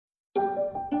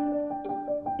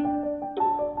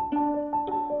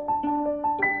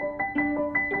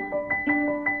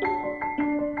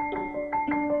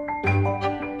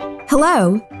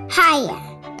Hello, Hiya.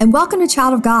 and welcome to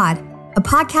Child of God, a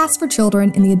podcast for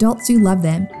children and the adults who love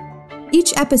them.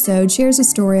 Each episode shares a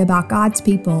story about God's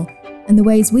people and the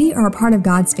ways we are a part of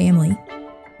God's family.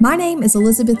 My name is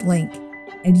Elizabeth Link,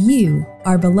 and you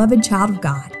are a beloved child of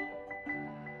God.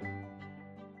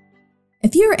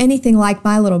 If you are anything like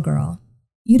my little girl,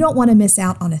 you don't want to miss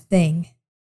out on a thing.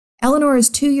 Eleanor is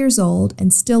 2 years old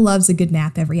and still loves a good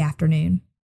nap every afternoon.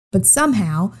 But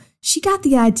somehow, she got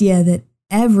the idea that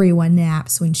everyone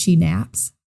naps when she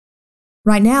naps.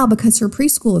 Right now, because her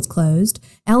preschool is closed,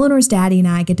 Eleanor's daddy and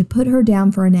I get to put her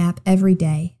down for a nap every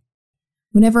day.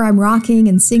 Whenever I'm rocking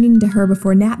and singing to her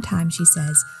before nap time, she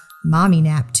says, "Mommy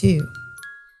nap too."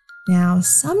 Now,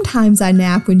 sometimes I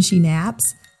nap when she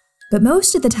naps, but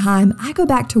most of the time I go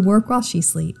back to work while she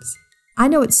sleeps. I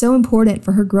know it's so important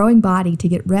for her growing body to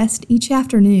get rest each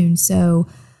afternoon, so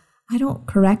I don't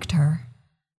correct her.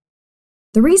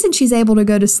 The reason she's able to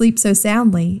go to sleep so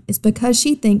soundly is because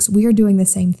she thinks we're doing the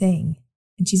same thing,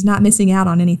 and she's not missing out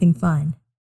on anything fun.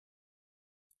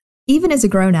 Even as a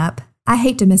grown-up, I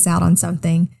hate to miss out on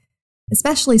something,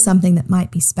 especially something that might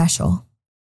be special.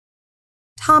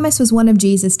 Thomas was one of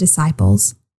Jesus'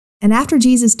 disciples, and after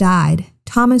Jesus died,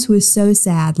 Thomas was so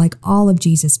sad like all of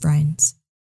Jesus' friends.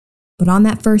 But on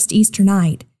that first Easter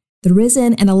night, the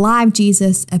risen and alive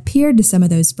Jesus appeared to some of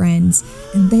those friends,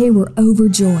 and they were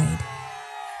overjoyed.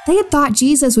 They had thought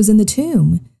Jesus was in the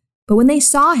tomb, but when they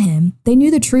saw him, they knew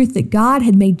the truth that God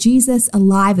had made Jesus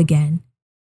alive again.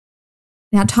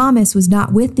 Now, Thomas was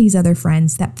not with these other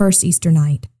friends that first Easter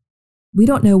night. We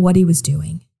don't know what he was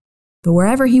doing, but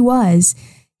wherever he was,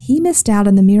 he missed out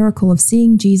on the miracle of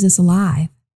seeing Jesus alive.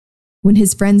 When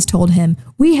his friends told him,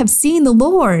 "We have seen the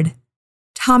Lord,"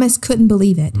 Thomas couldn't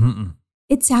believe it.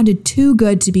 It sounded too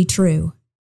good to be true.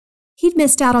 He'd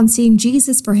missed out on seeing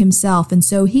Jesus for himself, and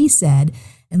so he said,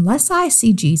 "Unless I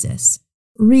see Jesus,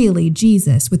 really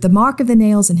Jesus, with the mark of the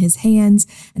nails in his hands,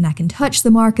 and I can touch the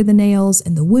mark of the nails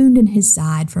and the wound in his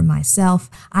side for myself,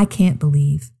 I can't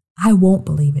believe. I won't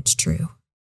believe it's true."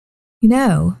 You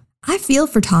know, I feel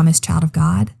for Thomas, child of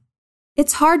God.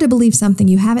 It's hard to believe something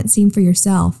you haven't seen for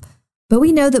yourself, but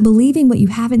we know that believing what you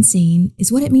haven't seen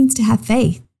is what it means to have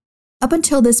faith. Up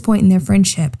until this point in their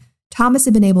friendship, Thomas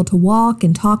had been able to walk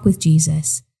and talk with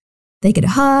Jesus. They could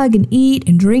hug and eat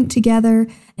and drink together,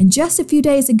 and just a few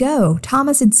days ago,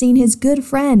 Thomas had seen his good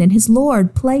friend and his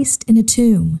Lord placed in a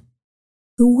tomb.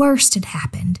 The worst had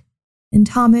happened, and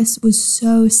Thomas was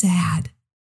so sad.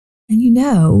 And you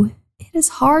know, it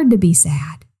is hard to be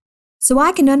sad. So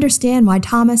I can understand why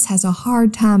Thomas has a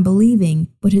hard time believing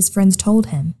what his friends told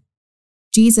him.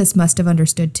 Jesus must have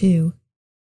understood too.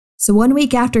 So 1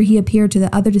 week after he appeared to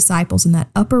the other disciples in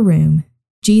that upper room,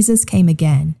 Jesus came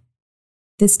again.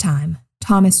 This time,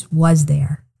 Thomas was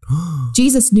there.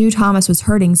 Jesus knew Thomas was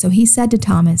hurting, so he said to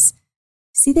Thomas,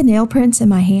 "See the nail prints in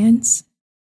my hands?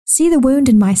 See the wound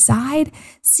in my side?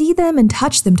 See them and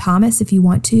touch them, Thomas, if you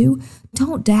want to.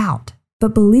 Don't doubt,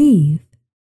 but believe."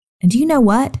 And do you know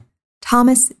what?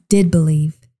 Thomas did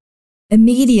believe.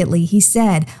 Immediately he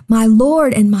said, "My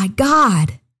Lord and my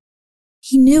God."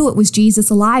 He knew it was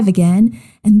Jesus alive again,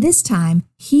 and this time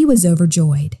he was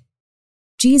overjoyed.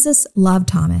 Jesus loved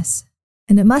Thomas,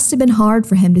 and it must have been hard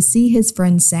for him to see his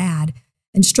friends sad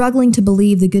and struggling to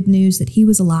believe the good news that he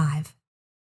was alive.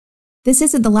 This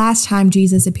isn't the last time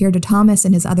Jesus appeared to Thomas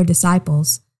and his other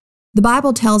disciples. The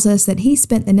Bible tells us that he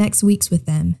spent the next weeks with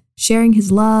them, sharing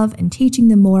his love and teaching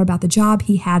them more about the job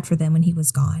he had for them when he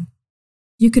was gone.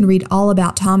 You can read all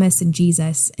about Thomas and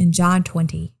Jesus in John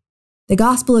 20. The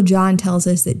Gospel of John tells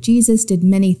us that Jesus did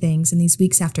many things in these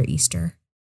weeks after Easter.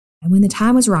 And when the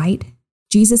time was right,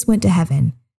 Jesus went to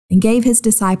heaven and gave his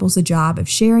disciples the job of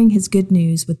sharing his good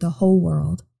news with the whole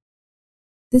world.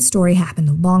 This story happened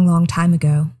a long, long time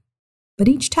ago. But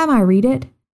each time I read it,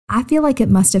 I feel like it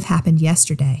must have happened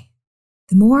yesterday.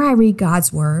 The more I read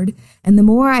God's word and the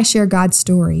more I share God's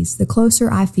stories, the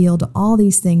closer I feel to all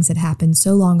these things that happened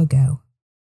so long ago.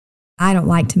 I don't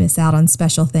like to miss out on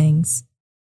special things.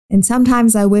 And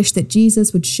sometimes I wish that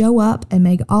Jesus would show up and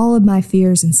make all of my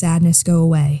fears and sadness go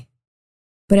away.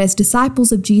 But as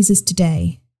disciples of Jesus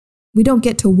today, we don't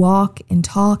get to walk and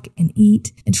talk and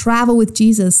eat and travel with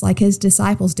Jesus like his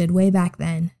disciples did way back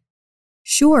then.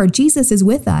 Sure, Jesus is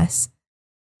with us,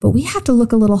 but we have to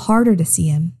look a little harder to see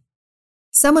him.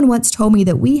 Someone once told me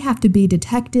that we have to be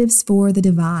detectives for the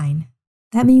divine.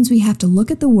 That means we have to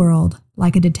look at the world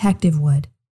like a detective would,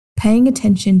 paying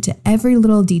attention to every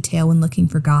little detail when looking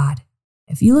for God.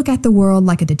 If you look at the world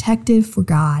like a detective for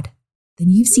God, then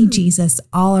you see Jesus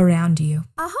all around you.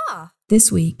 This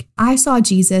week, I saw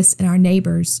Jesus and our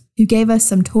neighbors who gave us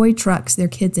some toy trucks their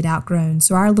kids had outgrown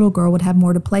so our little girl would have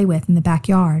more to play with in the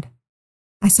backyard.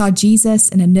 I saw Jesus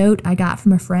in a note I got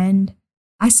from a friend.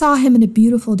 I saw him in a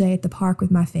beautiful day at the park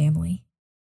with my family.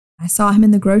 I saw him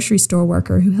in the grocery store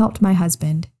worker who helped my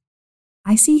husband.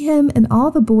 I see him in all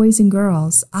the boys and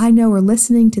girls I know are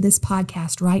listening to this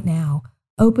podcast right now,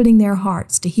 opening their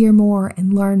hearts to hear more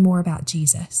and learn more about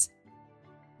Jesus.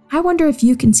 I wonder if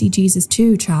you can see Jesus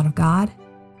too, child of God.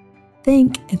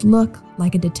 Think and look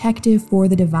like a detective for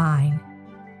the divine.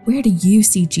 Where do you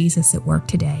see Jesus at work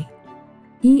today?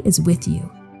 He is with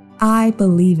you. I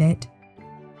believe it.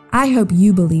 I hope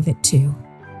you believe it too.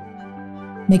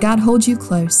 May God hold you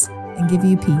close and give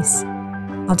you peace.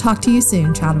 I'll talk to you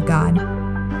soon, child of God.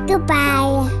 Goodbye.